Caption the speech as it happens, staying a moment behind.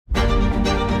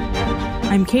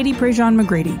I'm Katie Prejean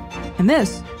McGrady, and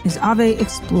this is Ave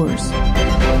Explores.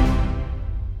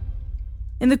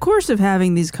 In the course of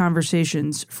having these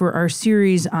conversations for our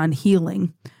series on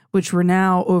healing, which we're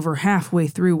now over halfway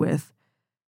through with,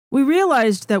 we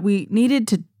realized that we needed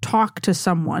to talk to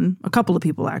someone, a couple of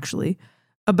people actually,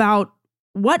 about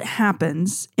what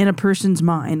happens in a person's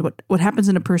mind, what happens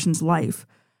in a person's life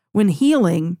when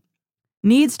healing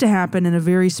needs to happen in a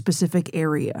very specific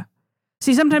area.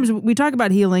 See, sometimes we talk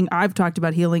about healing. I've talked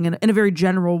about healing in a very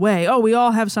general way. Oh, we all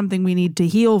have something we need to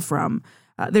heal from.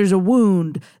 There's a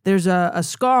wound. There's a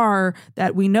scar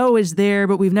that we know is there,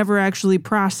 but we've never actually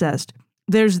processed.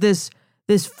 There's this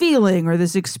feeling or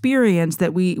this experience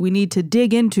that we need to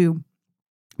dig into.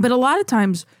 But a lot of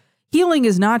times, healing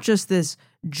is not just this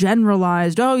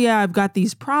generalized, oh yeah, I've got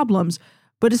these problems,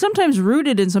 but it's sometimes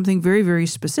rooted in something very, very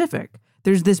specific.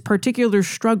 There's this particular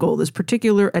struggle, this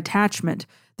particular attachment,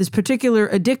 this particular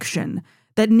addiction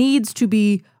that needs to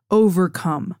be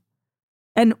overcome.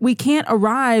 And we can't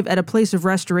arrive at a place of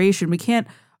restoration. We can't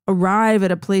arrive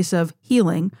at a place of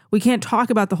healing. We can't talk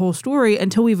about the whole story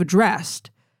until we've addressed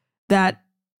that,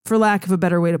 for lack of a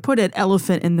better way to put it,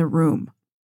 elephant in the room.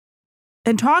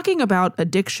 And talking about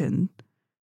addiction,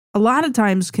 a lot of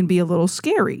times can be a little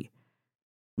scary.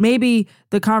 Maybe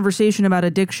the conversation about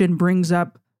addiction brings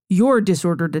up your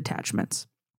disordered attachments.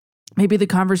 Maybe the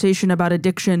conversation about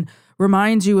addiction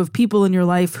reminds you of people in your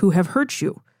life who have hurt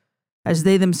you as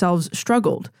they themselves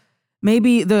struggled.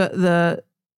 Maybe the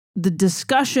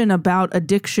discussion about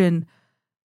addiction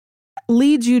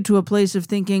leads you to a place of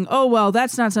thinking, oh, well,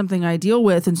 that's not something I deal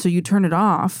with, and so you turn it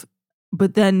off.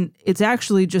 But then it's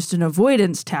actually just an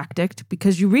avoidance tactic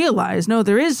because you realize, no,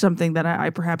 there is something that I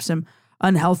perhaps am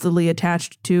unhealthily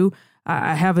attached to.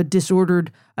 I have a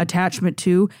disordered attachment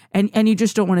to, and you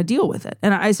just don't want to deal with it.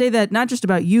 And I say that not just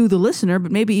about you, the listener,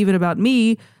 but maybe even about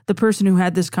me, the person who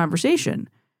had this conversation.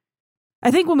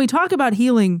 I think when we talk about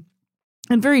healing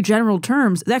in very general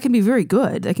terms, that can be very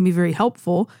good. That can be very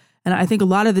helpful. And I think a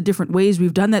lot of the different ways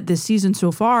we've done that this season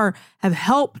so far have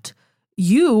helped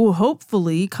you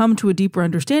hopefully come to a deeper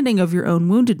understanding of your own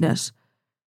woundedness.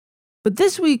 But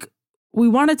this week, we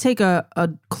want to take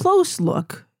a close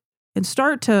look and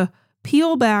start to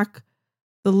peel back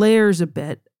the layers a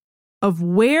bit of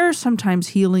where sometimes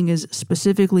healing is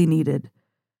specifically needed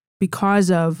because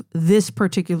of this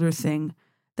particular thing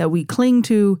that we cling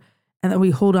to and that we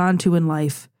hold on to in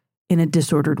life in a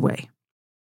disordered way.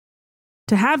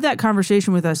 To have that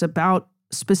conversation with us about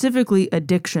specifically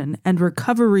addiction and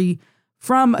recovery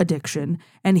from addiction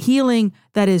and healing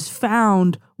that is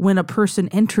found when a person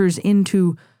enters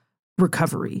into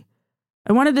recovery,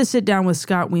 I wanted to sit down with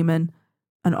Scott Wieman,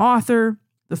 an author,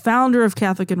 the founder of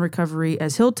Catholic in Recovery,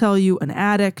 as he'll tell you, an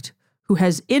addict who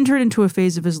has entered into a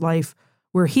phase of his life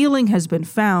where healing has been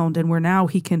found and where now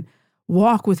he can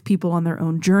walk with people on their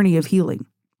own journey of healing.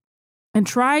 And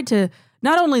try to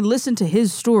not only listen to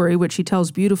his story, which he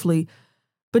tells beautifully,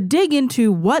 but dig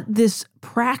into what this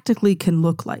practically can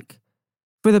look like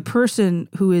for the person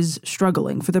who is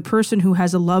struggling, for the person who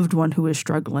has a loved one who is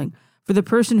struggling, for the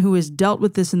person who has dealt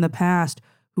with this in the past,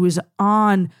 who is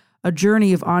on a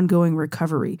journey of ongoing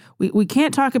recovery. We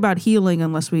can't talk about healing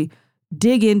unless we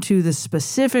dig into the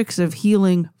specifics of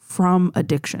healing from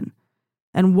addiction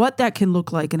and what that can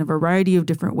look like in a variety of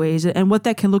different ways and what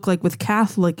that can look like with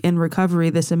Catholic in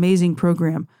Recovery, this amazing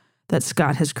program that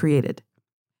Scott has created.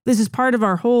 This is part of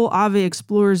our whole Ave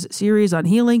Explores series on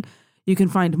healing. You can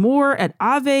find more at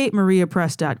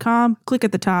AveMariaPress.com. Click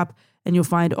at the top and you'll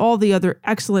find all the other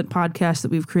excellent podcasts that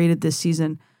we've created this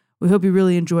season. We hope you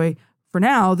really enjoy, for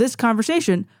now, this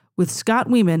conversation with Scott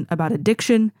Wieman about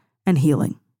addiction and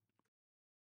healing.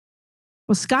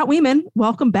 Well, Scott Wieman,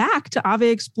 welcome back to Ave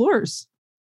Explores.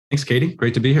 Thanks, Katie.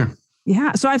 Great to be here.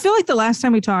 Yeah. So I feel like the last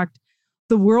time we talked,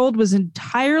 the world was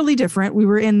entirely different. We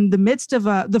were in the midst of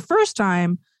the first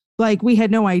time, like we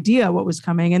had no idea what was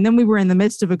coming. And then we were in the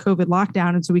midst of a COVID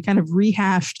lockdown. And so we kind of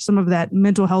rehashed some of that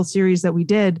mental health series that we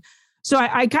did. So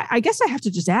I guess I have to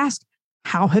just ask,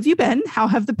 how have you been? How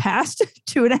have the past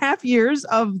 2.5 years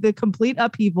of the complete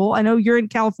upheaval? I know you're in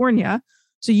California,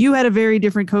 so you had a very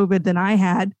different COVID than I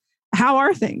had. How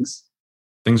are things?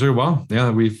 Things are well.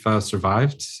 Yeah, we've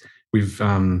survived. We've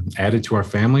added to our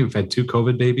family. We've had 2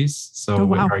 COVID babies. So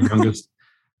wow.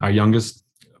 our youngest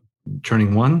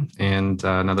turning 1 and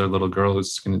another little girl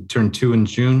who's going to turn 2 in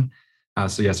June.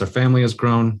 So yes, our family has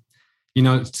grown. You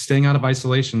know, staying out of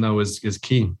isolation, though, is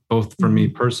key, both for me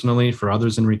personally, for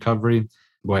others in recovery.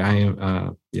 Boy,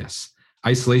 yes.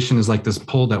 Isolation is like this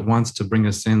pull that wants to bring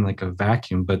us in like a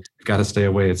vacuum, but you've got to stay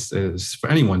away. It's for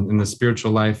anyone in the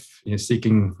spiritual life,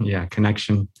 seeking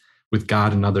connection with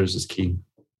God and others is key.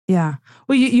 Yeah.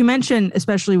 Well, you mentioned,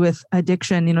 especially with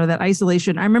addiction, that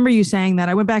isolation. I remember you saying that.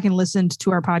 I went back and listened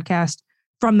to our podcast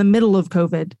from the middle of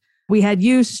COVID. We had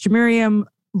you, Sister Miriam,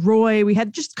 Roy. We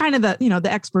had just kind of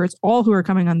the experts, all who are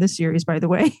coming on this series, by the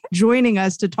way, joining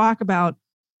us to talk about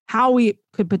how we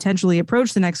could potentially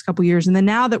approach the next couple of years. And then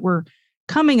now that we're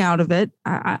coming out of it,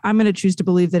 I'm going to choose to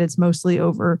believe that it's mostly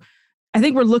over. I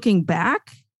think we're looking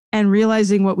back and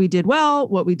realizing what we did well,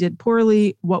 what we did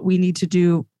poorly, what we need to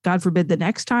do, God forbid, the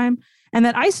next time. And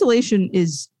that isolation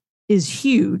is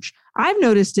huge. I've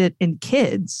noticed it in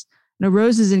kids.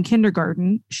 Rose is in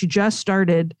kindergarten. She just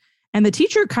started. And the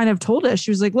teacher kind of told us, she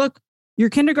was like, look, your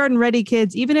kindergarten ready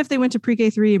kids, even if they went to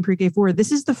pre-K3 and pre-K4,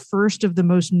 this is the first of the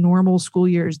most normal school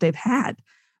years they've had.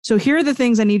 So here are the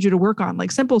things I need you to work on,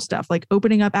 like simple stuff, like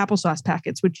opening up applesauce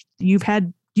packets, which you've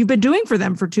been doing for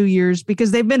them for 2 years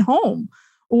because they've been home,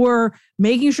 or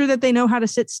making sure that they know how to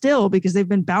sit still because they've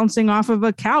been bouncing off of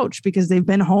a couch because they've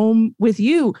been home with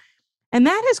you. And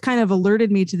that has kind of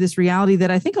alerted me to this reality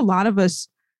that I think a lot of us,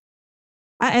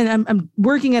 and I'm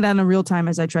working it on a real time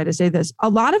as I try to say this, a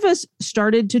lot of us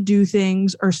started to do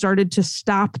things or started to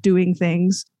stop doing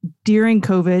things during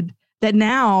COVID that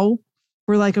now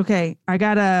we're like, okay, I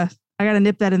gotta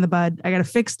nip that in the bud. I gotta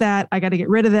fix that. I gotta get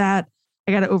rid of that.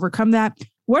 I gotta overcome that.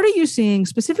 What are you seeing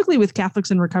specifically with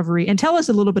Catholics in Recovery? And tell us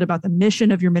a little bit about the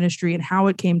mission of your ministry and how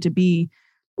it came to be.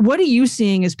 What are you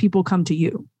seeing as people come to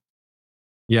you?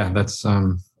 Yeah, that's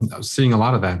seeing a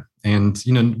lot of that. And,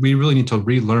 we really need to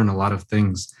relearn a lot of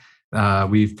things.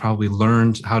 We've probably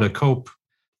learned how to cope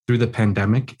through the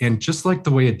pandemic. And just like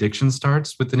the way addiction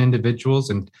starts within individuals,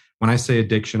 and when I say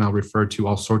addiction, I'll refer to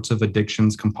all sorts of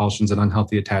addictions, compulsions, and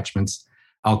unhealthy attachments,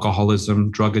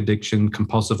 alcoholism, drug addiction,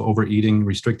 compulsive overeating,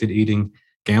 restricted eating,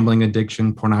 gambling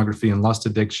addiction, pornography and lust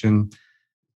addiction,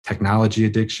 technology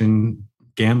addiction,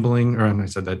 gambling, or I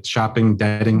said that, shopping,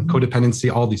 debting,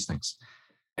 codependency, all these things.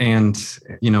 And,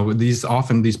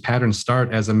 these patterns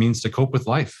start as a means to cope with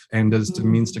life and as a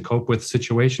means to cope with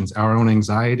situations, our own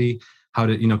anxiety, how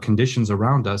to, conditions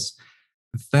around us.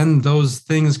 Then those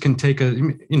things can take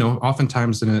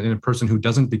oftentimes in a person who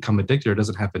doesn't become addicted or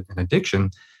doesn't have an addiction,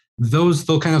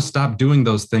 they'll kind of stop doing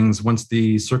those things once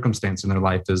the circumstance in their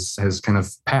life has kind of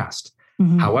passed.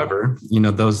 Mm-hmm. However,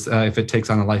 those if it takes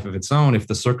on a life of its own, if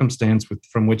the circumstance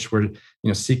from which we're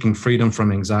seeking freedom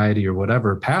from anxiety or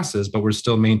whatever passes, but we're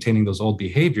still maintaining those old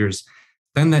behaviors,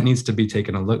 then that needs to be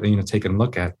taken a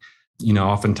look at.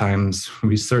 Oftentimes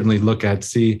we certainly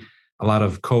see a lot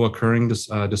of co-occurring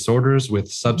disorders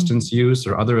with substance use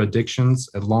or other addictions,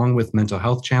 along with mental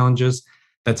health challenges.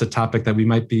 That's a topic that we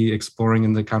might be exploring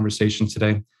in the conversation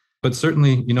today. But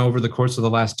certainly, over the course of the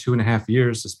last 2.5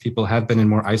 years, as people have been in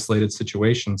more isolated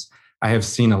situations, I have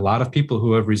seen a lot of people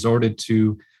who have resorted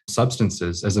to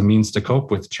substances as a means to cope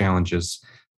with challenges,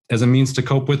 as a means to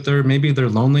cope with their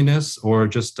loneliness or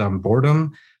just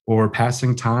boredom or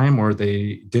passing time, or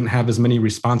they didn't have as many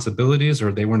responsibilities,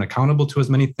 or they weren't accountable to as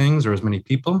many things or as many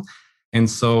people. And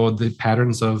so the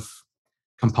patterns of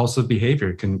compulsive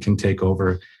behavior can take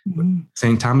over. Mm-hmm.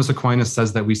 St. Thomas Aquinas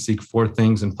says that we seek 4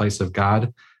 things in place of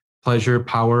God: pleasure,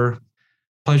 power,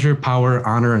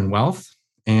 honor, and wealth.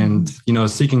 And,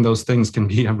 seeking those things can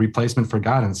be a replacement for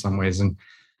God in some ways. And,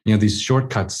 these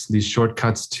shortcuts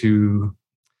to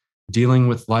dealing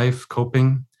with life,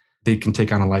 coping, they can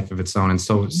take on a life of its own. And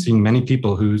so seeing many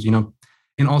people who's,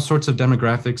 in all sorts of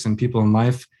demographics and people in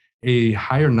life, a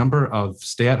higher number of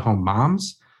stay-at-home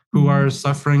moms who are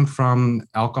suffering from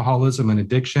alcoholism and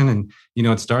addiction. And,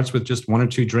 it starts with just 1 or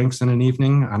 2 drinks in an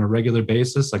evening on a regular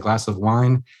basis, a glass of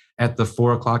wine at the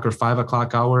 4 o'clock or 5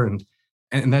 o'clock hour.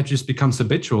 And that just becomes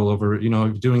habitual over,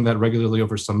 doing that regularly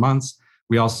over some months.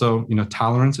 We also,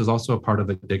 tolerance is also a part of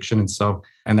addiction.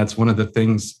 And that's one of the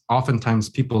things, oftentimes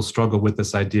people struggle with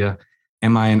this idea: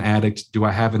 am I an addict? Do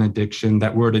I have an addiction?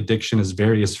 That word addiction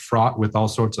is fraught with all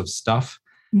sorts of stuff.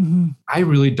 Mm-hmm. I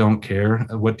really don't care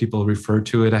what people refer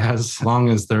to it as long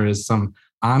as there is some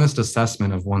honest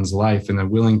assessment of one's life and they're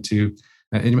willing to,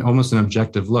 almost an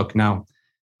objective look. Now,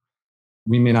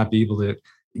 we may not be able to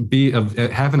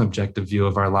have an objective view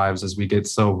of our lives as we get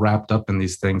so wrapped up in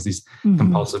these things, these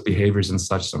compulsive behaviors and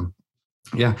such. So,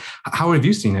 yeah. How have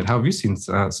you seen it? How have you seen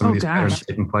some of these patterns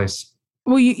taking place?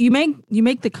 Well, you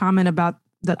make the comment about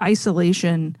that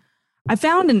isolation. I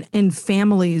found in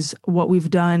families, what we've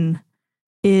done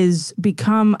is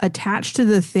become attached to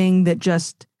the thing that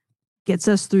just gets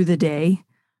us through the day.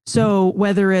 So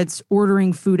whether it's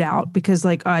ordering food out because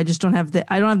I just don't have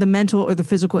the mental or the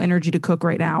physical energy to cook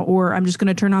right now, or I'm just going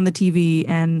to turn on the TV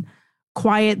and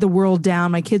quiet the world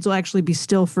down. My kids will actually be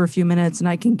still for a few minutes and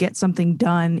I can get something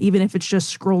done, even if it's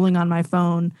just scrolling on my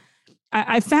phone.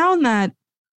 I found that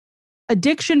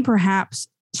addiction perhaps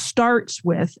starts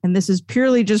with, and this is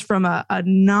purely just from a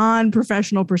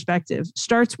non-professional perspective,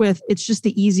 starts with, it's just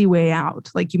the easy way out.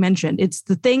 Like you mentioned, it's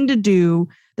the thing to do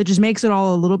that just makes it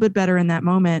all a little bit better in that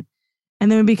moment. And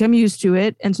then we become used to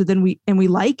it. And so then we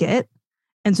like it.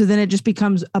 And so then it just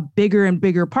becomes a bigger and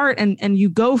bigger part. And you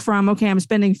go from, okay, I'm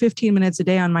spending 15 minutes a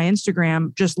day on my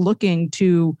Instagram just looking,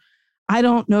 to, I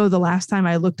don't know the last time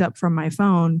I looked up from my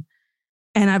phone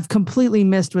and I've completely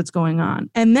missed what's going on.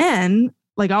 And then,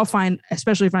 like, I'll find,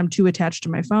 especially if I'm too attached to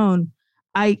my phone,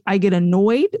 I get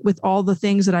annoyed with all the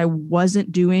things that I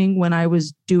wasn't doing when I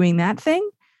was doing that thing.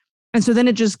 And so then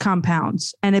it just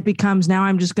compounds and it becomes, now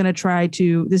I'm just going to try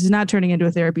to, this is not turning into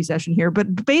a therapy session here,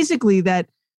 but basically that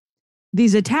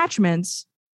these attachments,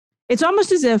 it's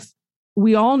almost as if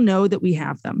we all know that we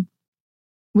have them.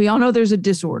 We all know there's a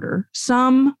disorder,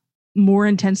 some more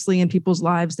intensely in people's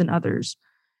lives than others.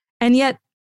 And yet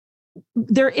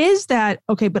there is that,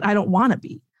 okay, but I don't want to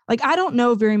be. Like, I don't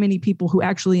know very many people who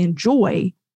actually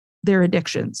enjoy their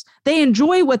addictions. They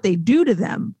enjoy what they do to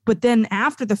them, but then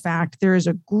after the fact, there is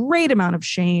a great amount of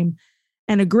shame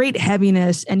and a great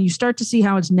heaviness, and you start to see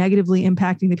how it's negatively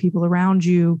impacting the people around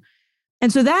you.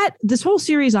 And so that this whole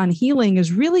series on healing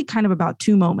is really kind of about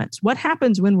two moments. What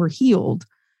happens when we're healed?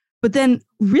 But then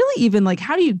really even like,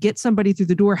 how do you get somebody through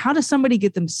the door? How does somebody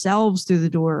get themselves through the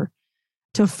door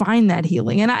to find that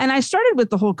healing? And I started with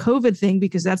the whole COVID thing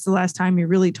because that's the last time we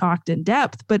really talked in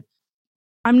depth. But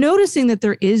I'm noticing that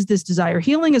there is this desire.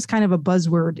 Healing is kind of a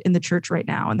buzzword in the church right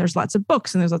now. And there's lots of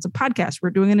books and there's lots of podcasts.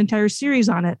 We're doing an entire series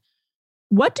on it.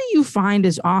 What do you find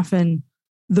is often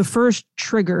the first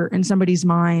trigger in somebody's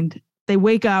mind? They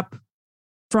wake up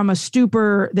from a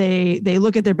stupor, they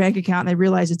look at their bank account and they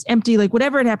realize it's empty, like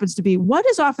whatever it happens to be. What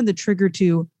is often the trigger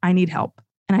to, I need help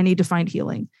and I need to find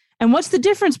healing? And what's the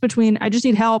difference between, I just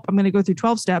need help, I'm going to go through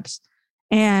 12 steps,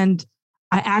 and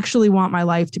I actually want my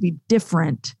life to be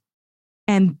different,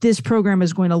 and this program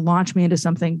is going to launch me into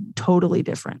something totally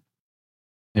different?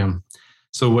 Yeah.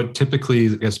 So what typically,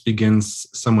 I guess, begins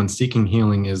someone seeking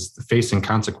healing is facing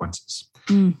consequences.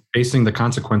 Facing the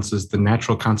consequences, the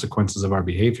natural consequences of our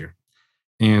behavior.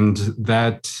 And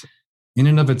that in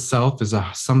and of itself is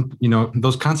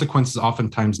those consequences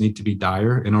oftentimes need to be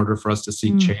dire in order for us to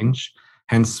seek change.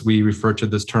 Hence, we refer to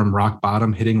this term rock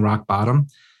bottom, hitting rock bottom.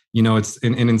 It's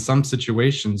and in some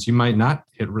situations, you might not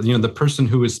hit, the person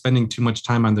who is spending too much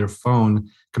time on their phone,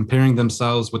 comparing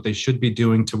themselves, what they should be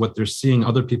doing to what they're seeing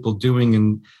other people doing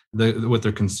and what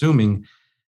they're consuming.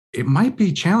 It might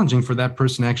be challenging for that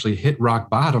person to actually hit rock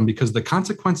bottom because the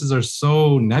consequences are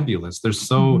so nebulous. They're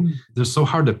so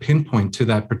hard to pinpoint to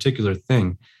that particular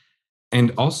thing.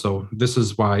 And also, this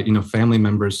is why, family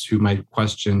members who might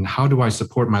question, how do I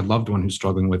support my loved one who's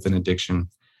struggling with an addiction?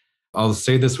 I'll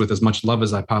say this with as much love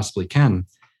as I possibly can.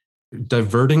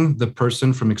 Diverting the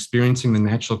person from experiencing the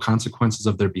natural consequences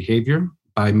of their behavior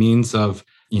by means of,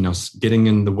 getting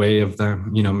in the way of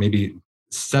them, maybe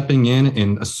stepping in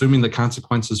and assuming the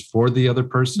consequences for the other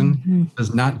person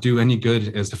does not do any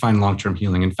good as to find long-term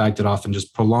healing. In fact, it often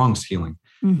just prolongs healing.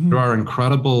 There are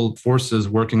incredible forces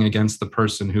working against the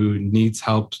person who needs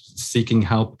help, seeking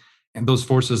help. And those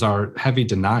forces are heavy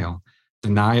denial,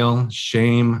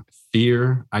 shame,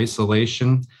 fear,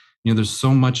 isolation. There's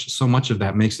so much of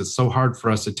that makes it so hard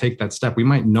for us to take that step. We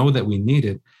might know that we need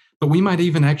it, but we might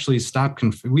even actually stop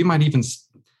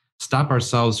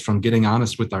ourselves from getting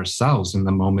honest with ourselves in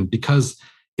the moment, because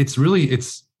it's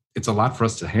a lot for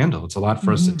us to handle. It's a lot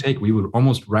for us to take. We would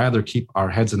almost rather keep our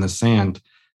heads in the sand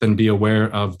than be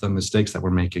aware of the mistakes that we're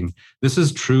making. This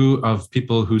is true of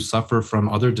people who suffer from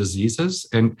other diseases.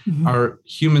 And our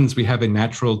humans, we have a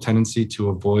natural tendency to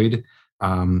avoid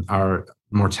our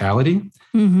mortality.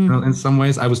 In some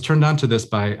ways, I was turned on to this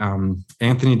by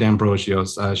Anthony D'Ambrosio,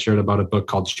 shared about a book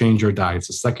called Change or Die. It's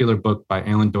a secular book by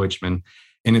Alan Deutschman.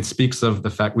 And it speaks of the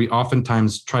fact we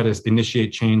oftentimes try to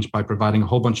initiate change by providing a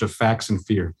whole bunch of facts and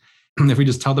fear. If we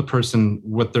just tell the person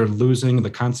what they're losing, the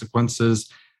consequences,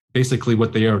 basically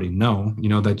what they already know,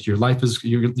 that your life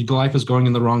is going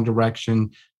in the wrong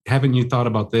direction. Haven't you thought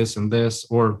about this and this?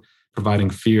 Or providing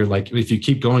fear, like if you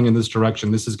keep going in this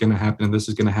direction, this is going to happen and this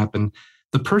is going to happen.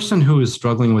 The person who is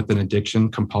struggling with an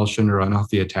addiction, compulsion, or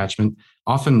unhealthy attachment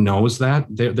often knows that.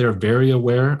 They're very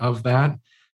aware of that.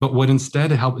 But what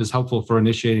instead is helpful for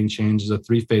initiating change is a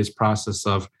 3-phase process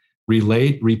of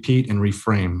relate, repeat, and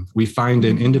reframe. We find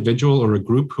an individual or a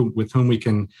group with whom we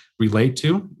can relate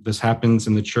to. This happens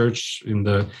in the church, in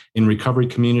recovery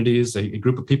communities, a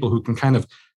group of people who can kind of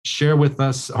share with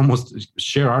us, almost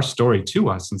share our story to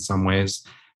us in some ways.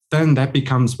 Then that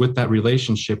becomes, with that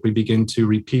relationship, we begin to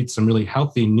repeat some really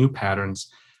healthy new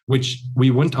patterns which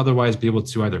we wouldn't otherwise be able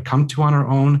to either come to on our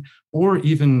own or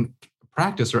even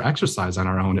practice or exercise on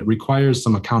our own. It requires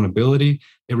some accountability.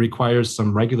 It requires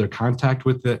some regular contact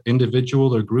with the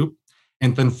individual or group.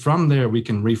 And then from there, we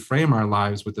can reframe our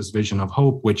lives with this vision of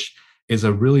hope, which is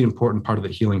a really important part of the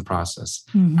healing process.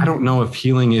 Mm-hmm. I don't know if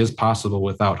healing is possible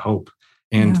without hope.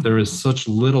 And there is such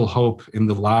little hope in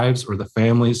the lives or the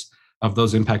families of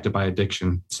those impacted by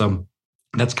addiction. So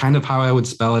that's kind of how I would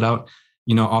spell it out.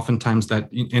 Oftentimes that,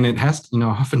 and it has,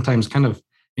 oftentimes kind of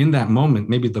in that moment,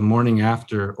 maybe the morning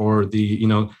after, or the,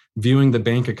 viewing the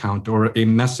bank account or a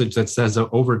message that says an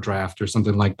overdraft or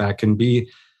something like that can be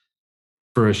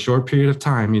for a short period of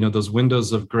time. Those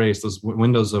windows of grace, those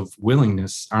windows of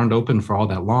willingness aren't open for all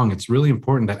that long. It's really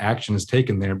important that action is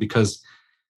taken there, because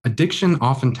addiction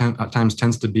oftentimes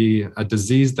tends to be a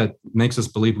disease that makes us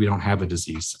believe we don't have a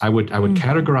disease. I would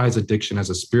categorize addiction as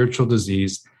a spiritual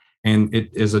disease, and it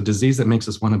is a disease that makes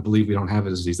us want to believe we don't have a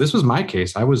disease. This was my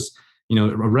case. I was,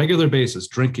 a regular basis,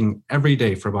 drinking every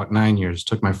day for about 9 years.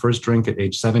 Took my first drink at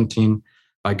age 17.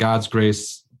 By God's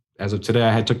grace, as of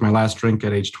today, I took my last drink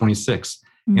at age 26.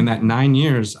 In that 9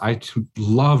 years, I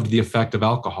loved the effect of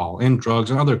alcohol and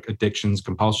drugs and other addictions,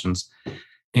 compulsions.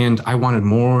 And I wanted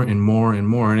more and more and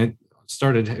more. And it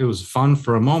was fun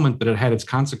for a moment, but it had its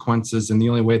consequences. And the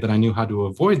only way that I knew how to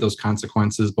avoid those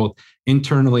consequences, both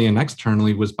internally and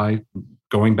externally, was by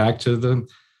going back to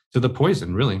the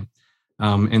poison, really.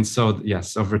 And so,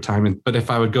 yes, over time. But if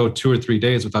I would go 2 or 3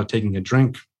 days without taking a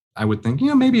drink, I would think,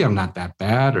 maybe I'm not that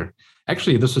bad. Or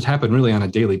actually, this would happen really on a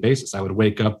daily basis. I would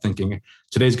wake up thinking,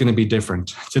 today's going to be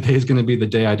different. Today's going to be the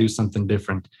day I do something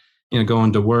different.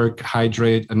 Going to work,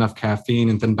 hydrate, enough caffeine.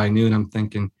 And then by noon, I'm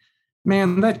thinking,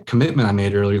 man, that commitment I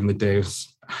made earlier in the day,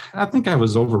 I think I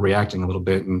was overreacting a little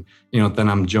bit. And, then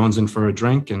I'm jonesing for a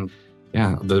drink. And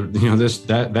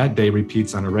that day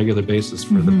repeats on a regular basis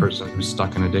for the person who's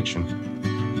stuck in addiction.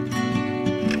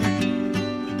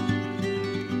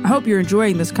 I hope you're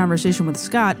enjoying this conversation with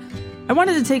Scott. I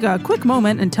wanted to take a quick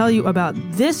moment and tell you about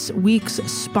this week's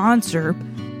sponsor.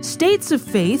 States of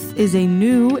Faith is a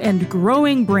new and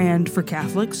growing brand for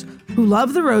Catholics who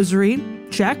love the Rosary,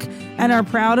 check, and are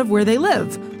proud of where they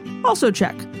live, also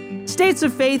check. States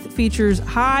of Faith features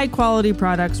high-quality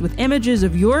products with images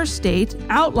of your state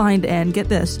outlined in, get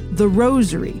this, the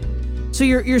Rosary. So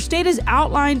your state is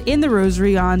outlined in the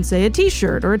Rosary on, say, a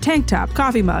t-shirt or a tank top,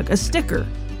 coffee mug, a sticker.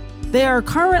 They are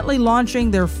currently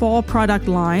launching their fall product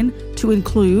line to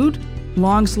include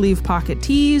long-sleeve pocket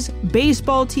tees,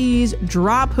 baseball tees,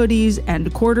 drop hoodies,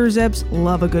 and quarter zips.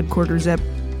 Love a good quarter zip.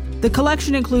 The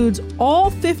collection includes all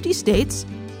 50 states,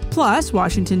 plus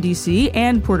Washington, D.C.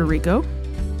 and Puerto Rico.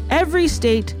 Every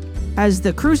state has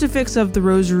the crucifix of the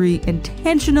Rosary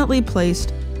intentionally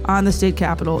placed on the state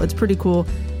capitol. It's pretty cool.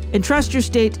 Entrust your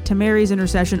state to Mary's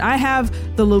intercession. I have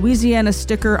the Louisiana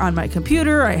sticker on my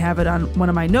computer. I have it on one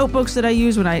of my notebooks that I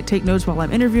use when I take notes while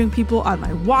I'm interviewing people, on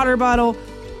my water bottle.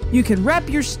 You can rep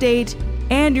your state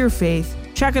and your faith.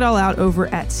 Check it all out over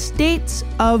at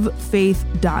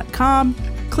statesoffaith.com.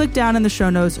 Click down in the show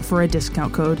notes for a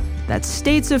discount code. That's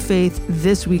States of Faith,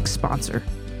 this week's sponsor.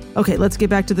 Okay, let's get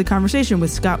back to the conversation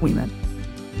with Scott Wiemann.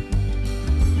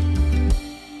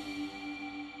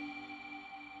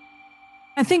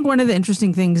 I think one of the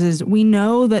interesting things is we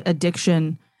know that addiction,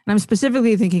 and I'm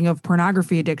specifically thinking of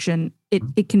pornography addiction,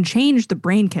 it can change the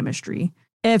brain chemistry.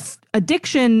 If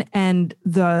addiction and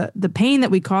the pain that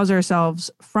we cause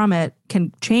ourselves from it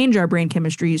can change our brain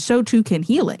chemistry, so too can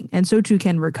healing, and so too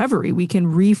can recovery. We can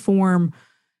reform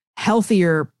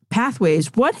healthier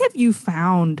pathways. What have you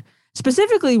found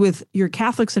specifically with your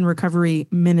Catholics in Recovery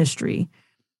ministry,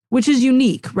 which is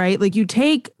unique, right? Like you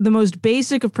take the most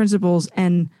basic of principles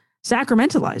and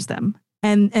sacramentalize them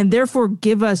and therefore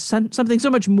give us something so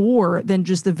much more than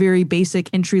just the very basic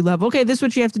entry level. Okay, this is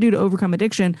what you have to do to overcome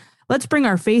addiction. Let's bring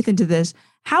our faith into this.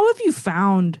 How have you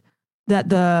found that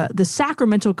the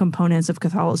sacramental components of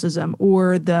Catholicism,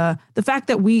 or the fact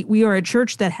that we are a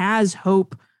church that has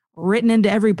hope written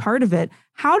into every part of it,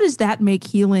 how does that make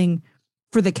healing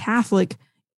for the Catholic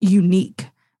unique,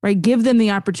 right? Give them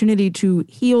the opportunity to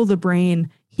heal the brain,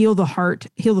 heal the heart,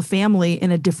 heal the family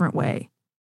in a different way.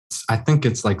 I think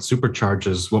it's like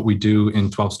supercharges what we do in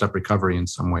 12-step recovery in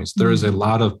some ways. There is a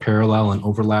lot of parallel and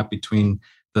overlap between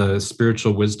the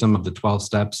spiritual wisdom of the 12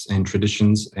 steps and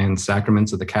traditions and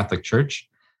sacraments of the Catholic Church.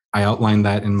 I outline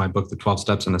that in my book, The 12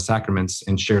 Steps and the Sacraments,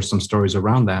 and share some stories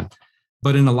around that.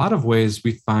 But in a lot of ways,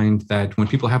 we find that when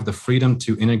people have the freedom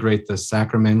to integrate the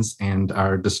sacraments and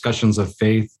our discussions of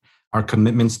faith, our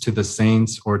commitments to the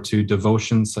saints or to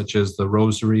devotions such as the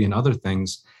Rosary and other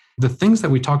things, the things that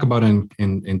we talk about in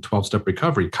 12-step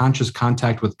recovery, conscious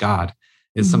contact with God,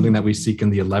 is something that we seek in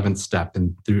the 11th step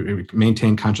and through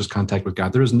maintain conscious contact with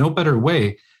God. There is no better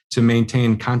way to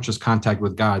maintain conscious contact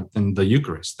with God than the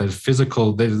Eucharist, that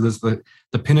physical, that is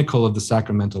the pinnacle of the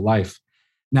sacramental life.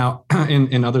 Now,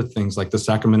 in other things like the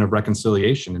sacrament of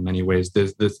reconciliation, in many ways,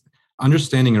 there's this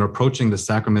understanding or approaching the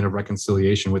sacrament of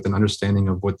reconciliation with an understanding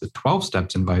of what the 12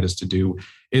 steps invite us to do.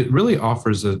 It really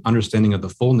offers an understanding of the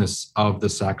fullness of the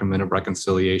sacrament of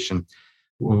reconciliation.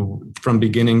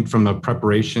 From a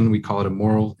preparation, we call it a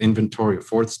moral inventory, a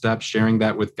fourth step, sharing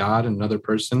that with God and another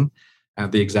person,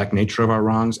 the exact nature of our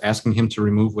wrongs, asking him to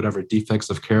remove whatever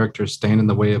defects of character stand in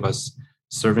the way of us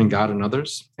serving God and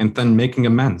others, and then making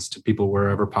amends to people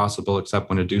wherever possible, except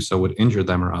when to do so would injure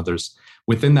them or others.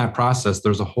 Within that process,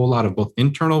 there's a whole lot of both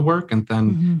internal work and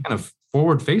then kind of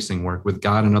forward-facing work with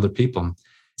God and other people.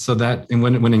 So that, and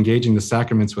when engaging the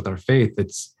sacraments with our faith,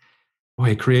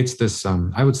 it creates this,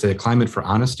 I would say, a climate for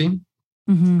honesty,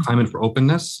 climate for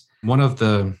openness. One of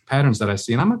the patterns that I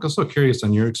see, and I'm also curious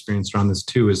on your experience around this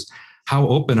too, is how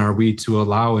open are we to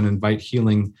allow and invite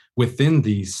healing within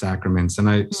these sacraments? And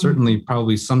I certainly,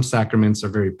 probably some sacraments are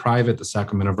very private, the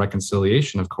sacrament of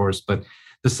reconciliation, of course, but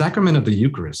the sacrament of the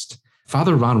Eucharist.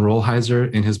 Father Ron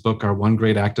Rolheiser, in his book, Our One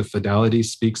Great Act of Fidelity,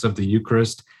 speaks of the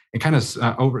Eucharist and kind of,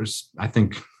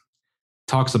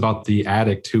 talks about the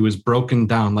addict who is broken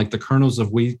down, like the kernels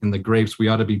of wheat and the grapes. We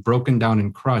ought to be broken down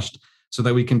and crushed so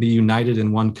that we can be united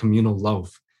in one communal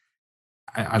loaf.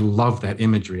 I love that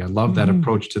imagery. I love that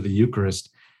approach to the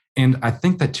Eucharist. And I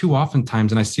think that too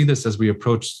oftentimes, and I see this as we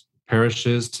approach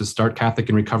parishes to start Catholic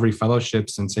and recovery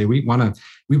fellowships and say, we want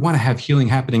to have healing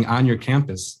happening on your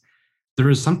campus. There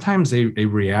is sometimes a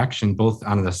reaction both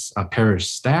on a parish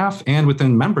staff and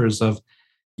within members of,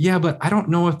 yeah, but I don't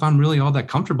know if I'm really all that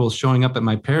comfortable showing up at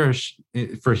my parish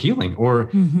for healing, or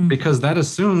because that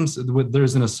assumes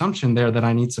there's an assumption there that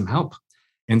I need some help.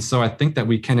 And so I think that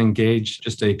we can engage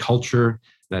just a culture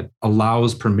that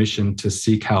allows permission to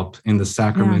seek help in the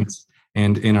sacraments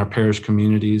and in our parish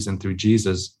communities and through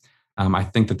Jesus. I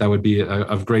think that would be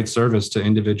of great service to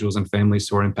individuals and families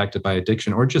who are impacted by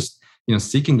addiction, or just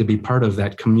seeking to be part of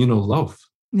that communal loaf.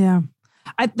 Yeah,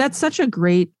 that's such a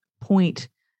great point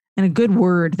and a good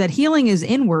word, that healing is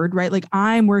inward, right? Like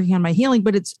I'm working on my healing,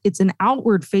 but it's an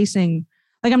outward facing,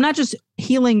 like I'm not just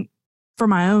healing for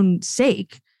my own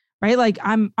sake, right? Like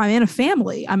I'm in a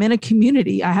family, I'm in a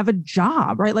community, I have a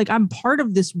job, right? Like I'm part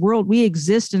of this world. We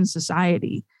exist in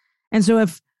society. And so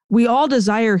if we all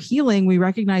desire healing, we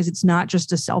recognize it's not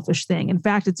just a selfish thing. In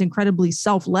fact, it's incredibly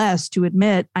selfless to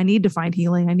admit, I need to find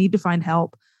healing. I need to find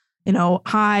help.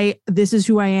 Hi, this is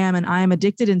who I am, and I am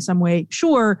addicted in some way.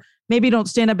 Sure, maybe don't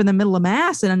stand up in the middle of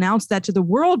Mass and announce that to the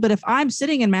world. But if I'm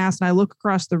sitting in Mass and I look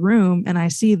across the room and I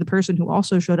see the person who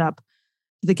also showed up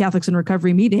to the Catholics in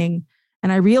Recovery meeting,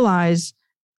 and I realize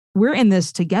we're in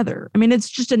this together. I mean, it's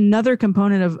just another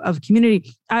component of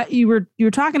community. You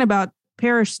were talking about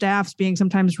parish staffs being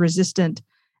sometimes resistant.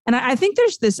 And I think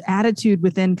there's this attitude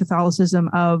within Catholicism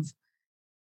of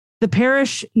the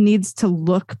parish needs to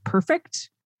look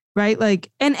perfect, right?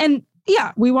 Like, and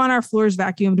yeah, we want our floors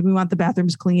vacuumed and we want the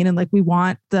bathrooms clean. And like, we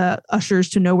want the ushers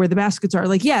to know where the baskets are.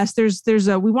 Like, yes,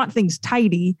 we want things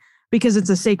tidy because it's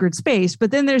a sacred space. But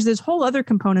then there's this whole other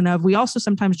component of, we also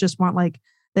sometimes just want like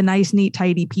the nice, neat,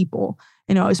 tidy people.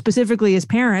 Specifically as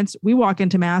parents, we walk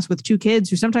into Mass with two kids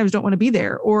who sometimes don't want to be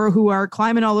there, or who are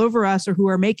climbing all over us, or who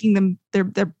are making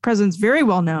their presence very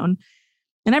well known.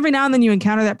 And every now and then you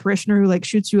encounter that parishioner who like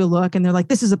shoots you a look and they're like,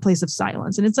 this is a place of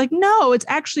silence. And it's like, no, it's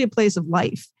actually a place of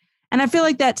life. And I feel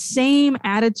like that same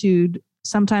attitude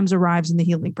sometimes arrives in the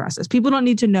healing process. People don't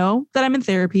need to know that I'm in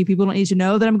therapy. People don't need to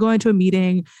know that I'm going to a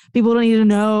meeting. People don't need to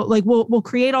know, like, we'll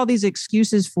create all these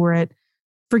excuses for it,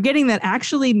 forgetting that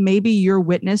actually maybe your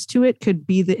witness to it could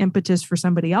be the impetus for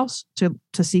somebody else to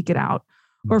seek it out,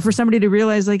 or for somebody to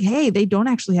realize like, hey, they don't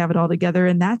actually have it all together.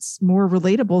 And that's more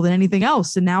relatable than anything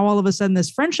else. And now all of a sudden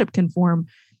this friendship can form.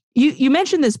 You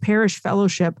mentioned this parish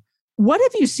fellowship. What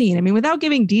have you seen? I mean, without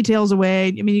giving details away,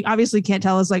 I mean, you obviously can't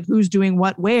tell us like who's doing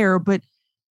what, where, but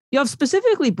you have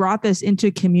specifically brought this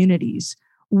into communities.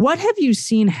 What have you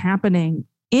seen happening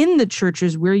in the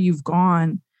churches where you've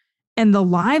gone and the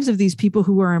lives of these people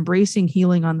who are embracing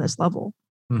healing on this level?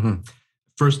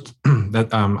 First,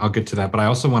 I'll get to that, but I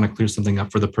also want to clear something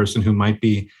up for the person who might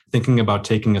be thinking about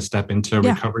taking a step into a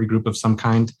recovery group of some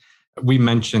kind. We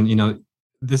mentioned,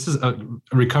 this is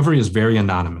recovery is very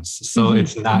anonymous. So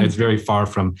it's very far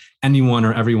from anyone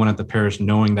or everyone at the parish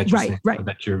knowing that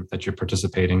that you're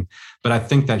participating. But I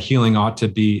think that healing ought to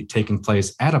be taking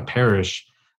place at a parish,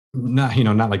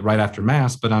 not like right after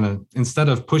Mass, but instead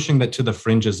of pushing that to the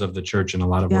fringes of the church in a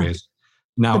lot of ways,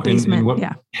 Now, The basement,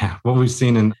 what we've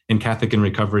seen in Catholic in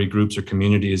recovery groups or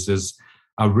communities is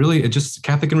really just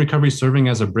Catholic in recovery serving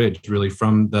as a bridge, really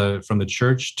from the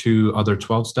church to other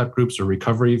 12-step groups or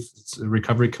recovery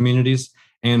communities,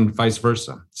 and vice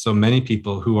versa. So many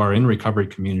people who are in recovery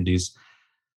communities,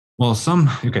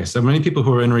 so many people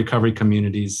who are in recovery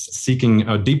communities seeking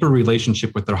a deeper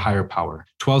relationship with their higher power.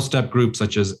 12-step groups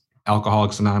such as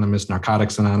Alcoholics Anonymous,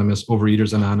 Narcotics Anonymous,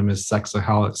 Overeaters Anonymous, Sex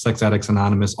Addicts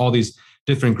Anonymous, all these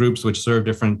different groups which serve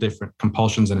different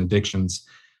compulsions and addictions,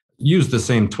 use the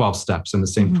same 12 steps and the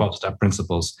same 12-step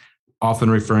principles,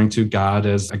 often referring to God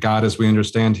as we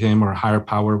understand him, or higher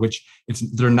power, which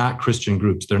they're not Christian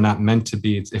groups. They're not meant to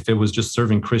be. If it was just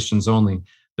serving Christians only,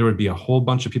 there would be a whole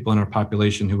bunch of people in our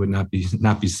population who would not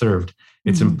be served.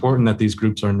 It's important that these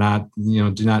groups are not,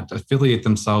 do not affiliate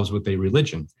themselves with a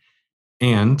religion.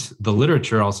 And the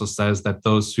literature also says that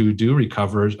those who do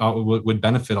recover would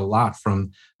benefit a lot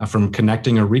from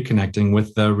connecting or reconnecting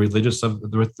with the religious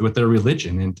with their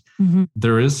religion. And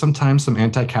there is sometimes some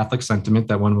anti-Catholic sentiment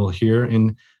that one will hear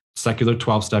in secular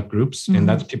 12-step groups, and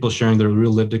that's people sharing their real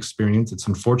lived experience. It's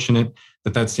unfortunate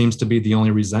that seems to be the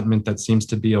only resentment that seems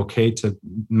to be okay to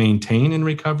maintain in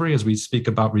recovery, as we speak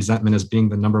about resentment as being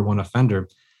the number one offender.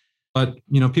 But,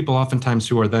 people oftentimes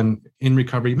who are then in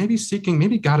recovery, maybe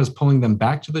God is pulling them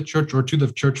back to the church or to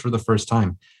the church for the first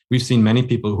time. We've seen many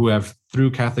people who have,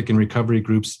 through Catholic in recovery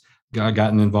groups,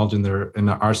 gotten involved in the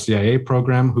RCIA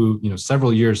program, who,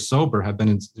 several years sober, have been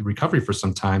in recovery for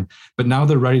some time, but now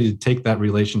they're ready to take that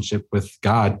relationship with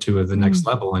God to the next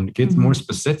level and get more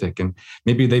specific. And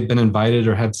maybe they've been invited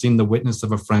or have seen the witness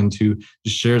of a friend who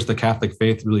just shares the Catholic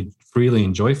faith really freely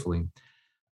and joyfully.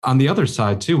 On the other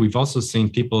side, too, we've also seen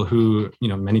people who,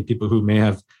 many people who may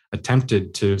have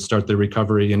attempted to start their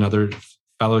recovery in other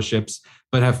fellowships,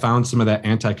 but have found some of that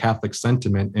anti-Catholic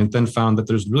sentiment and then found that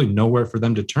there's really nowhere for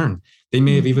them to turn. They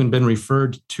may have even been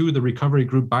referred to the recovery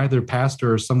group by their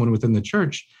pastor or someone within the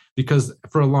church, because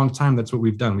for a long time, that's what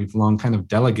we've done. We've long kind of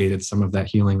delegated some of that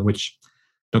healing, which,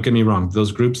 don't get me wrong,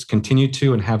 those groups continue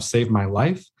to and have saved my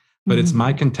life. But it's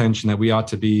my contention that we ought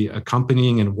to be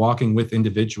accompanying and walking with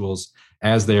individuals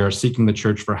as they are seeking the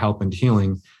church for help and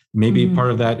healing. Maybe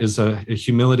part of that is a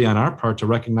humility on our part to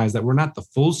recognize that we're not the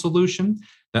full solution,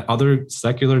 that other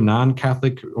secular,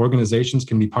 non-Catholic organizations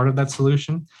can be part of that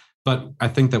solution. But I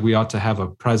think that we ought to have a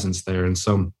presence there. And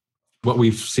so what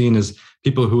we've seen is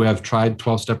people who have tried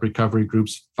 12-step recovery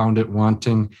groups, found it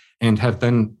wanting, and have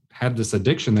then had this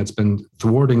addiction that's been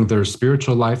thwarting their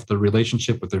spiritual life, their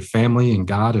relationship with their family and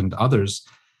God and others,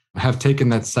 have taken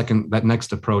that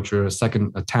next approach or a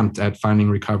second attempt at finding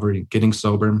recovery, getting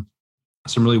sober.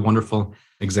 Some really wonderful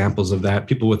examples of that.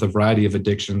 People with a variety of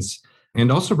addictions,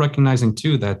 and also recognizing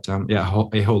too that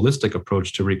a holistic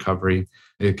approach to recovery,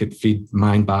 it could feed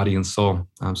mind, body, and soul.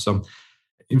 So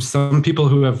some people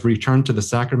who have returned to the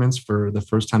sacraments for the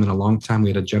first time in a long time.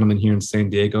 We had a gentleman here in San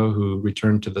Diego who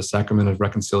returned to the sacrament of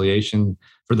reconciliation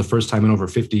for the first time in over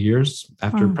 50 years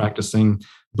after practicing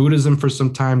Buddhism for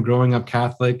some time, growing up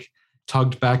Catholic,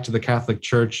 tugged back to the Catholic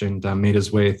Church, and made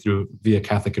his way through via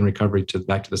Catholic in recovery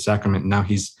back to the sacrament. And now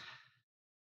he's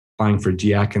applying for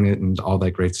diaconate and all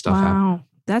that great stuff. Wow,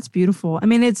 that's beautiful. I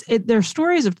mean, they're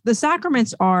stories of the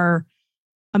sacraments are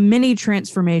a mini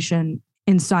transformation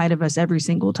inside of us every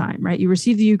single time, right? You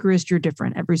receive the Eucharist, you're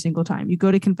different every single time. You go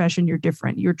to confession, you're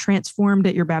different. You're transformed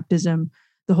at your baptism.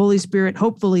 The Holy Spirit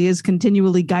hopefully is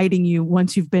continually guiding you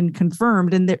once you've been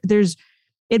confirmed. And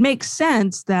it makes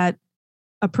sense that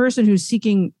a person who's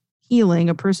seeking healing,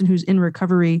 a person who's in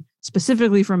recovery,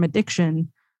 specifically from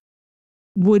addiction,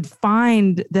 would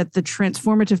find that the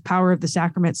transformative power of the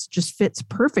sacraments just fits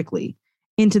perfectly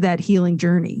into that healing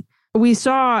journey. We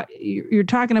saw, you're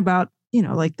talking about,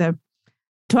 like the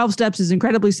 12 steps is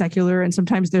incredibly secular, and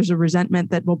sometimes there's a resentment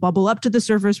that will bubble up to the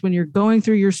surface when you're going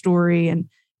through your story, and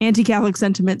anti-Catholic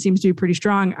sentiment seems to be pretty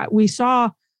strong. We saw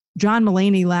John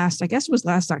Mulaney last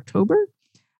October,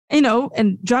 and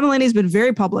John Mulaney has been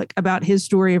very public about his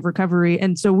story of recovery.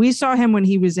 And so we saw him when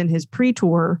he was in his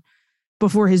pre-tour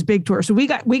before his big tour. So we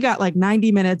got like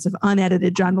 90 minutes of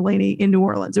unedited John Mulaney in New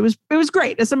Orleans. It was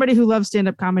great as somebody who loves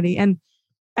stand-up comedy. And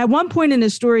at one point in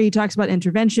his story, he talks about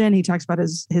intervention. He talks about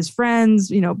his friends.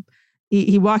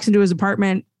 He walks into his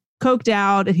apartment, coked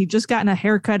out, and he'd just gotten a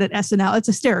haircut at SNL. It's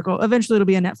hysterical. Eventually it'll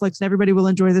be on Netflix and everybody will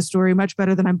enjoy the story much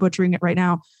better than I'm butchering it right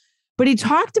now. But he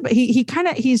talked about,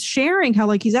 he's sharing how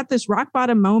like he's at this rock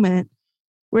bottom moment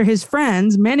where his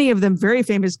friends, many of them very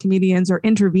famous comedians, are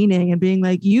intervening and being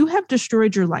like, you have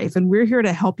destroyed your life and we're here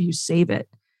to help you save it.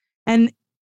 And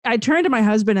I turned to my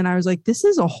husband and I was like, this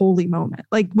is a holy moment.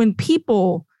 Like when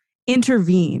people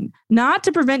intervene, not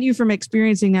to prevent you from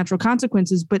experiencing natural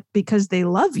consequences, but because they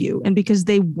love you and because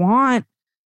they want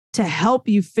to help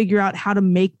you figure out how to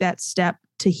make that step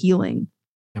to healing.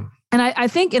 Yeah. And I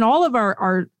think in all of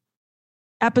our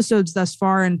episodes thus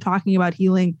far and talking about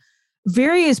healing,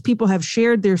 various people have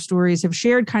shared their stories, have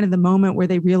shared kind of the moment where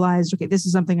they realized, okay, this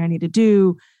is something I need to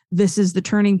do. This is the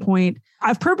turning point.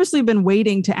 I've purposely been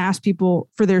waiting to ask people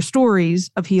for their stories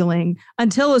of healing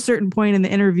until a certain point in the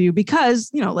interview,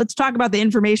 because, let's talk about the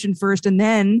information first and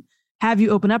then have you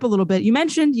open up a little bit. You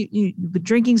mentioned you've been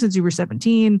drinking since you were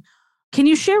 17. Can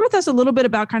you share with us a little bit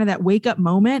about kind of that wake up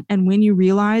moment and when you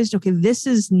realized, okay, this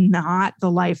is not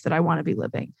the life that I want to be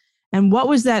living? And what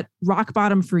was that rock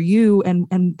bottom for you? And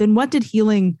then what did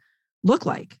healing look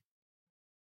like?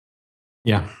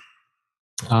 Yeah.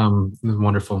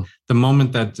 Wonderful. The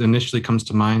moment that initially comes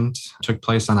to mind took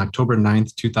place on October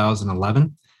 9th,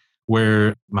 2011,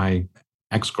 where my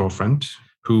ex-girlfriend,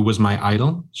 who was my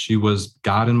idol, she was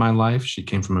God in my life. She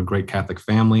came from a great Catholic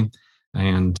family,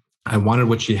 and I wanted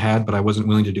what she had, but I wasn't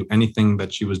willing to do anything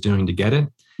that she was doing to get it.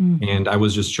 And I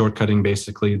was just shortcutting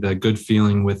basically the good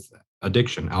feeling with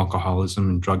addiction, alcoholism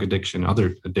and drug addiction,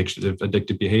 other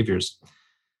addictive behaviors.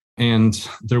 And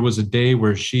there was a day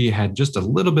where she had just a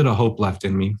little bit of hope left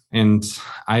in me, and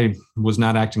I was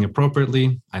not acting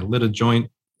appropriately. I lit a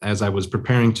joint as I was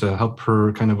preparing to help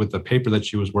her kind of with the paper that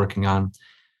she was working on.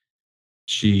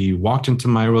 She walked into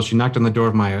she knocked on the door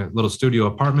of my little studio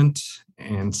apartment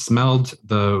and smelled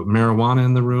the marijuana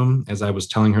in the room as I was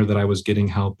telling her that I was getting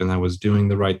help and I was doing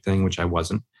the right thing, which I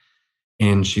wasn't.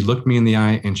 And she looked me in the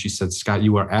eye and she said, "Scott,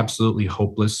 you are absolutely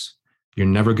hopeless. You're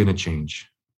never going to change."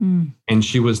 And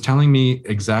she was telling me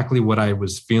exactly what I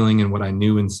was feeling and what I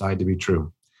knew inside to be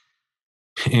true.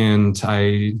 And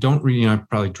I I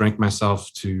probably drank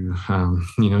myself to,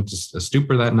 just a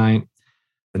stupor that night.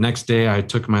 The next day, I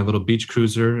took my little beach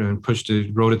cruiser and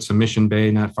rode it to Mission Bay,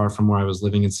 not far from where I was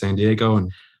living in San Diego,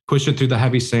 and pushed it through the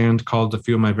heavy sand, called a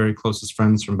few of my very closest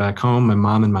friends from back home, my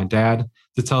mom and my dad,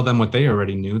 to tell them what they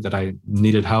already knew, that I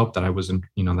needed help, that I was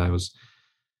that I was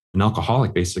an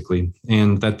alcoholic, basically,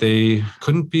 and that they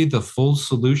couldn't be the full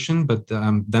solution, but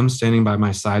them standing by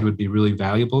my side would be really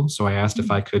valuable. So I asked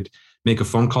if I could make a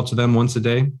phone call to them once a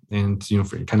day, and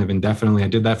for kind of indefinitely. I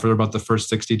did that for about the first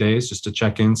 60 days, just to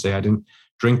check in, say I didn't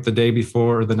drink the day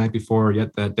before or the night before or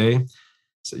yet that day.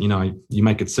 So, you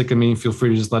might get sick of me. Feel free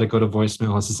to just let it go to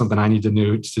voicemail. This is something I need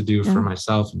to do for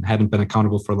myself, and hadn't been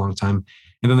accountable for a long time.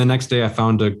 And then the next day I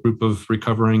found a group of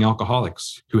recovering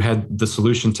alcoholics who had the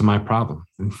solution to my problem.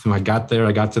 And when I got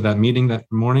to that meeting that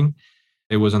morning.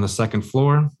 It was on the second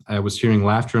floor. I was hearing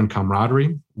laughter and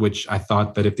camaraderie, which I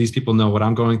thought that if these people know what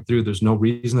I'm going through, there's no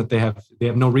reason that they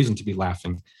have no reason to be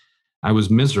laughing. I was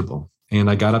miserable. And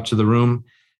I got up to the room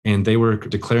and they were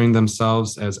declaring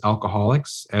themselves as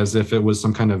alcoholics, as if it was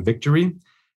some kind of victory.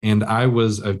 And I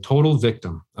was a total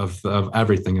victim of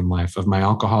everything in life, of my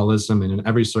alcoholism and in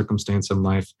every circumstance in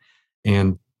life.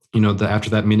 And, after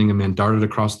that meeting, a man darted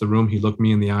across the room. He looked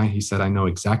me in the eye. He said, "I know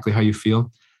exactly how you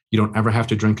feel. You don't ever have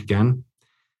to drink again."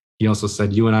 He also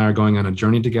said, "You and I are going on a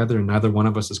journey together, and neither one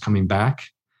of us is coming back."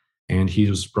 And he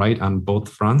was right on both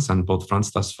fronts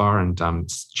thus far, and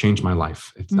changed my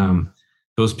life.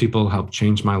 Those people helped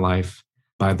change my life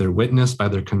by their witness, by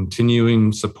their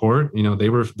continuing support.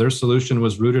 Their solution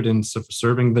was rooted in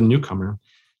serving the newcomer,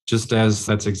 just as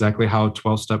that's exactly how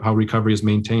 12-step, how recovery is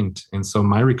maintained. And so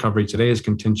my recovery today is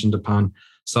contingent upon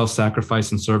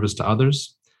self-sacrifice and service to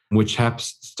others, which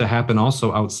happens to happen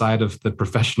also outside of the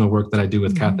professional work that I do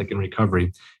with Catholic in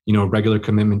Recovery. Regular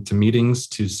commitment to meetings,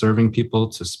 to serving people,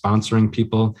 to sponsoring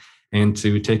people, and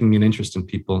to taking an interest in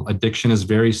people. Addiction is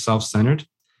very self-centered,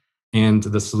 and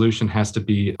the solution has to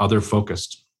be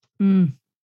other-focused. And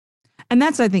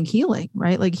that's, I think, healing,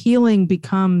 right? Like healing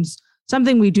becomes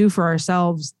something we do for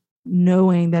ourselves,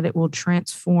 knowing that it will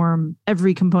transform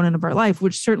every component of our life,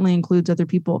 which certainly includes other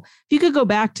people. If you could go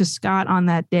back to Scott on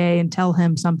that day and tell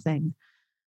him something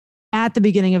at the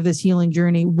beginning of this healing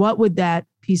journey, what would that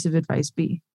piece of advice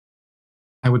be?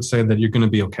 I would say that you're going to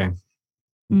be okay.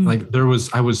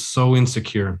 I was so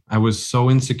insecure. I was so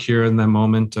insecure in that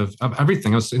moment of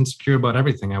everything. I was insecure about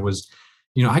everything.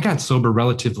 I got sober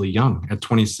relatively young at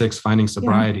 26, finding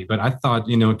sobriety. But I thought,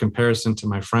 in comparison to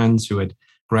my friends who had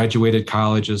graduated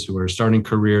colleges, who were starting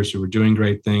careers, who were doing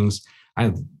great things,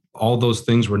 all those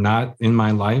things were not in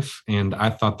my life. And I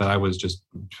thought that I was just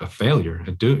a failure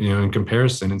in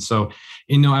comparison. And so,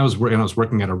 I was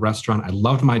working at a restaurant. I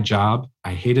loved my job.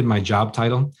 I hated my job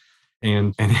title.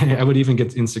 And I would even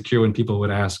get insecure when people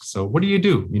would ask, so what do you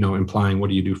do? Implying,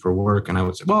 what do you do for work? And I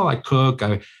would say, well, I cook,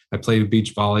 I play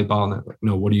beach volleyball. And they're like,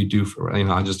 no, what do you do for,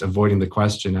 I'm just avoiding the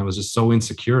question. I was just so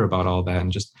insecure about all that.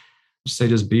 And just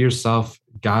be yourself.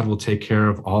 God will take care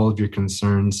of all of your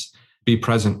concerns. Be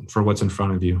present for what's in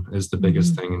front of you is the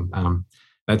biggest thing. And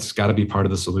that's got to be part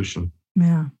of the solution.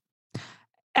 Yeah.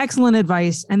 Excellent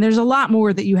advice. And there's a lot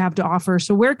more that you have to offer.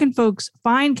 So where can folks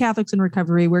find Catholics in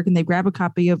Recovery? Where can they grab a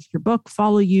copy of your book,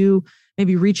 follow you,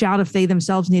 maybe reach out if they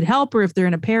themselves need help, or if they're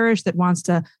in a parish that wants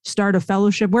to start a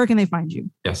fellowship? Where can they find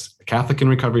you? Yes,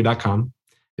 CatholicInRecovery.com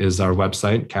is our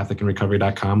website,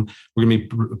 CatholicInRecovery.com. We're going to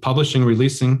be publishing,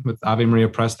 releasing with Ave Maria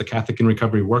Press, the Catholic in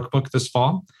Recovery workbook this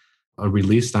fall.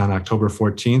 Released on October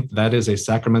 14th. That is a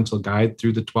sacramental guide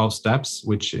through the 12 steps,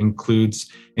 which includes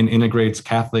and integrates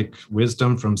Catholic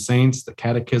wisdom from saints, the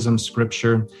catechism,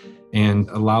 scripture, and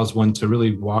allows one to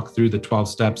really walk through the 12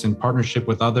 steps in partnership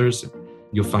with others.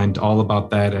 You'll find all about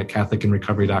that at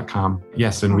CatholicInRecovery.com.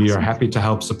 Yes, and we are happy to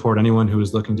help support anyone who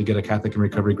is looking to get a Catholic in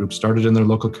Recovery group started in their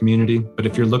local community. But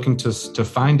if you're looking to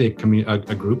find a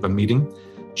group, a meeting,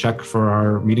 check for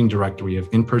our meeting directory. We have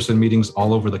in-person meetings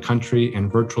all over the country and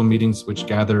virtual meetings, which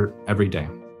gather every day.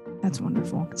 That's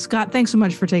wonderful. Scott, thanks so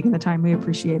much for taking the time. We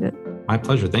appreciate it. My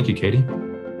pleasure. Thank you, Katie.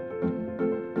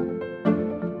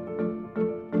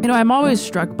 I'm always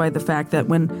struck by the fact that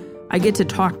when I get to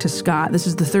talk to Scott, this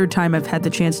is the third time I've had the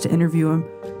chance to interview him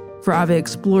for Ave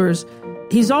Explores,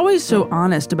 he's always so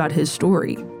honest about his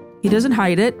story. He doesn't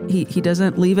hide it. He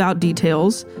doesn't leave out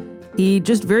details. He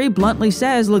just very bluntly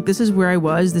says, look, this is where I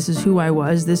was. This is who I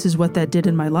was. This is what that did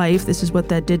in my life. This is what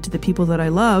that did to the people that I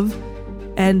love.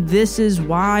 And this is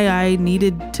why I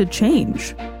needed to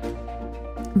change.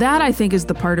 That, I think, is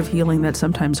the part of healing that's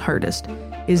sometimes hardest,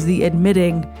 is the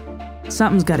admitting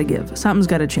something's got to give. Something's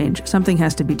got to change. Something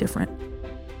has to be different.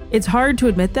 It's hard to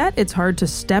admit that. It's hard to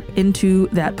step into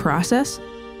that process.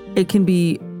 It can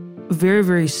be very,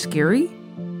 very scary.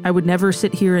 I would never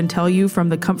sit here and tell you from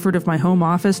the comfort of my home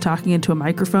office talking into a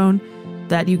microphone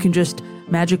that you can just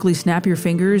magically snap your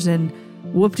fingers and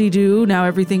whoop-de-doo, now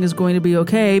everything is going to be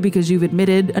okay because you've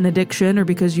admitted an addiction, or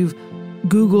because you've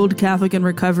Googled Catholic in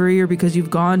Recovery, or because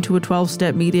you've gone to a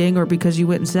 12-step meeting, or because you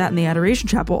went and sat in the Adoration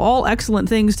Chapel. All excellent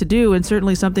things to do, and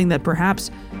certainly something that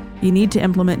perhaps you need to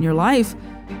implement in your life.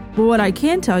 But what I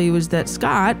can tell you is that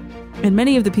Scott, and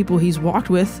many of the people he's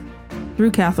walked with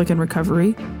through Catholic in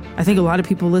Recovery, I think a lot of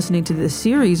people listening to this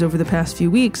series over the past few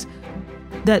weeks,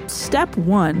 that step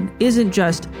one isn't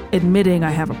just admitting I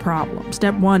have a problem.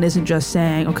 Step one isn't just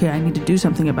saying, okay, I need to do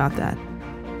something about that.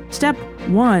 Step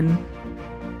one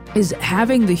is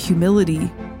having the humility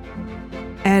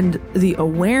and the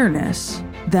awareness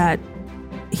that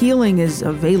healing is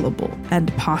available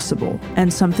and possible,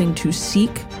 and something to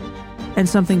seek and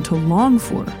something to long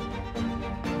for.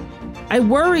 I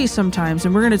worry sometimes,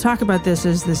 and we're going to talk about this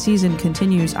as the season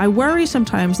continues, I worry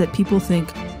sometimes that people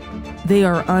think they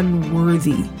are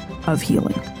unworthy of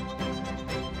healing.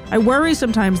 I worry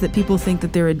sometimes that people think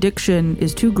that their addiction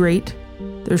is too great,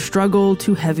 their struggle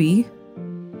too heavy,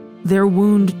 their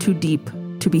wound too deep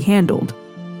to be handled.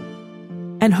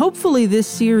 And hopefully this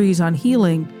series on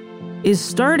healing is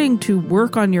starting to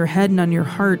work on your head and on your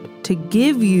heart to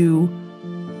give you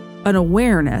an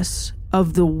awareness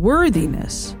of the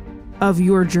worthiness of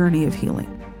your journey of healing.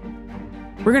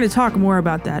 We're going to talk more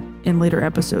about that in later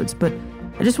episodes, but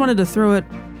I just wanted to throw it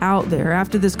out there.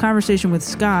 After this conversation with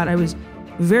Scott, I was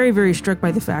very, very struck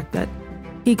by the fact that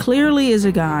he clearly is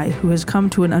a guy who has come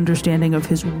to an understanding of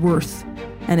his worth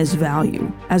and his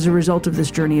value as a result of this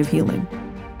journey of healing.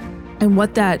 And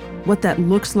what that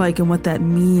looks like and what that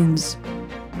means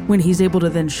when he's able to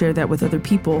then share that with other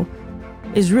people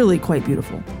is really quite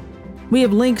beautiful. We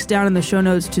have links down in the show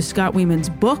notes to Scott Wieman's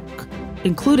book,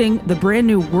 including the brand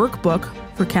new workbook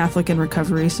for Catholic in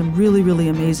Recovery, some really, really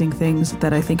amazing things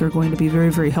that I think are going to be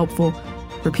very, very helpful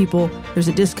for people. There's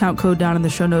a discount code down in the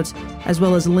show notes, as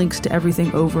well as links to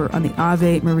everything over on the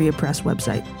Ave Maria Press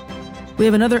website. We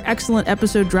have another excellent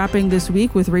episode dropping this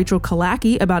week with Rachel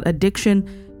Kalaki about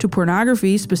addiction to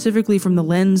pornography, specifically from the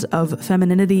lens of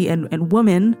femininity and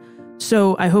woman.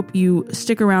 So I hope you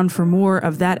stick around for more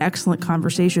of that excellent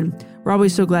conversation. We're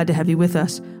always so glad to have you with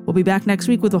us. We'll be back next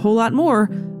week with a whole lot more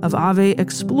of Ave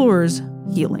Explores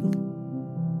Healing.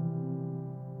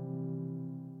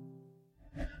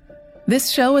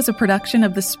 This show is a production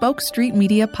of the Spoke Street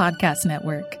Media Podcast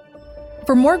Network.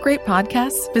 For more great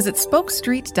podcasts, visit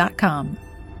spokestreet.com.